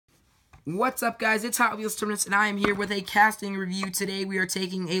What's up, guys? It's Hot Wheels Terminus, and I am here with a casting review. Today, we are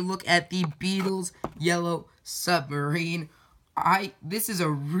taking a look at the Beatles Yellow Submarine. This is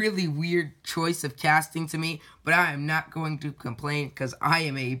a really weird choice of casting to me, but I am not going to complain because I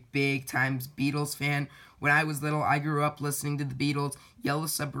am a big-time Beatles fan. When I was little, I grew up listening to the Beatles. Yellow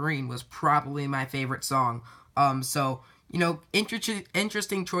Submarine was probably my favorite song.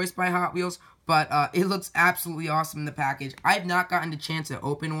 Interesting choice by Hot Wheels, but it looks absolutely awesome in the package. I have not gotten the chance to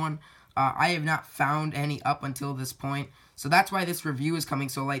open one. I have not found any up until this point, so that's why this review is coming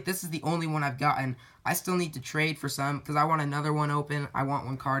so late. This is the only one I've gotten. I still need to trade for some, because I want another one open. I want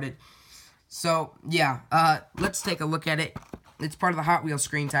one carded. So, yeah, let's take a look at it. It's part of the Hot Wheels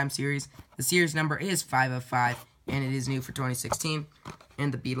Screen Time series. The series number is 5 of 5, and it is new for 2016.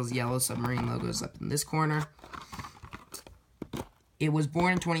 And the Beatles Yellow Submarine logo is up in this corner. It was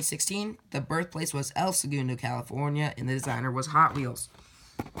born in 2016. The birthplace was El Segundo, California, and the designer was Hot Wheels.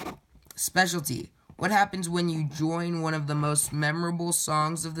 Specialty. What happens when you join one of the most memorable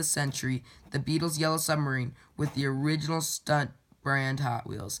songs of the century, the Beatles' Yellow Submarine, with the original stunt brand Hot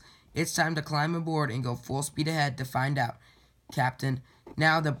Wheels? It's time to climb aboard and go full speed ahead to find out, Captain.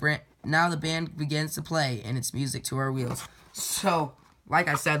 Now the band begins to play, and it's music to our wheels. So, like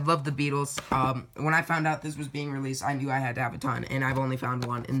I said, love the Beatles. When I found out this was being released, I knew I had to have a ton, and I've only found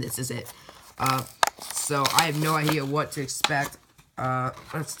one, and this is it. So I have no idea what to expect.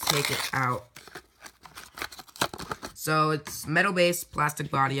 Let's take it out. So it's metal-based,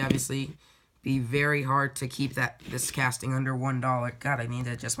 plastic body, obviously. Be very hard to keep this casting under $1. God, I need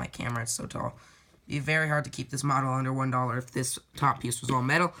to adjust my camera, it's so tall. Be very hard to keep this model under $1 if this top piece was all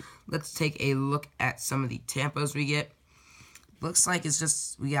metal. Let's take a look at some of the tampos we get. Looks like it's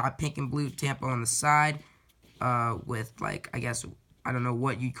just, we got a pink and blue tampo on the side, with, like, I guess, I don't know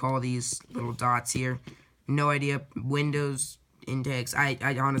what you'd call these little dots here. No idea. Windows, intakes, I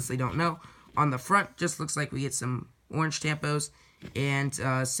honestly don't know. On the front, just looks like we get some orange tampos, and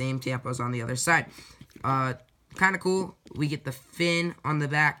same tampos on the other side. Kind of cool. We get the fin on the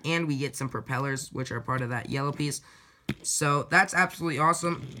back, and we get some propellers, which are part of that yellow piece. So that's absolutely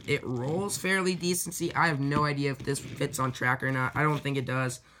awesome. It rolls fairly decently. I have no idea if this fits on track or not. I don't think it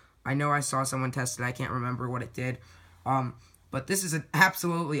does. I know I saw someone test it. I can't remember what it did. But this is an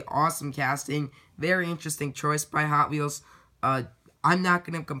absolutely awesome casting. Very interesting choice by Hot Wheels. I'm not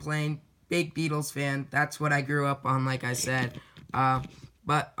going to complain. Big Beatles fan. That's what I grew up on, like I said.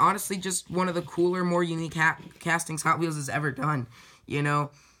 But honestly, just one of the cooler, more unique castings Hot Wheels has ever done. You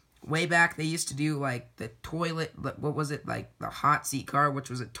know, way back they used to do, like, the toilet, what was it, like, the hot seat car, which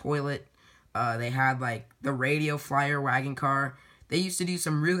was a toilet. They had, like, the radio flyer wagon car. They used to do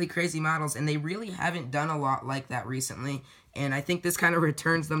some really crazy models, and they really haven't done a lot like that recently. And I think this kind of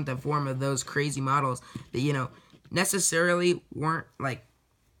returns them to form of those crazy models that, you know, necessarily weren't, like,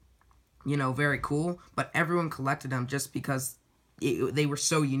 you know, very cool, but everyone collected them just because they were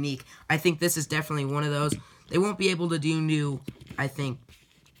so unique. I think this is definitely one of those. They won't be able to do new, I think,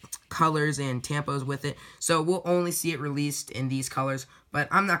 colors and tampos with it, so we'll only see it released in these colors, but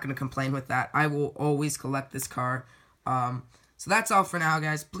I'm not going to complain with that. I will always collect this car. So that's all for now,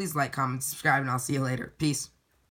 guys. Please like, comment, subscribe, and I'll see you later. Peace.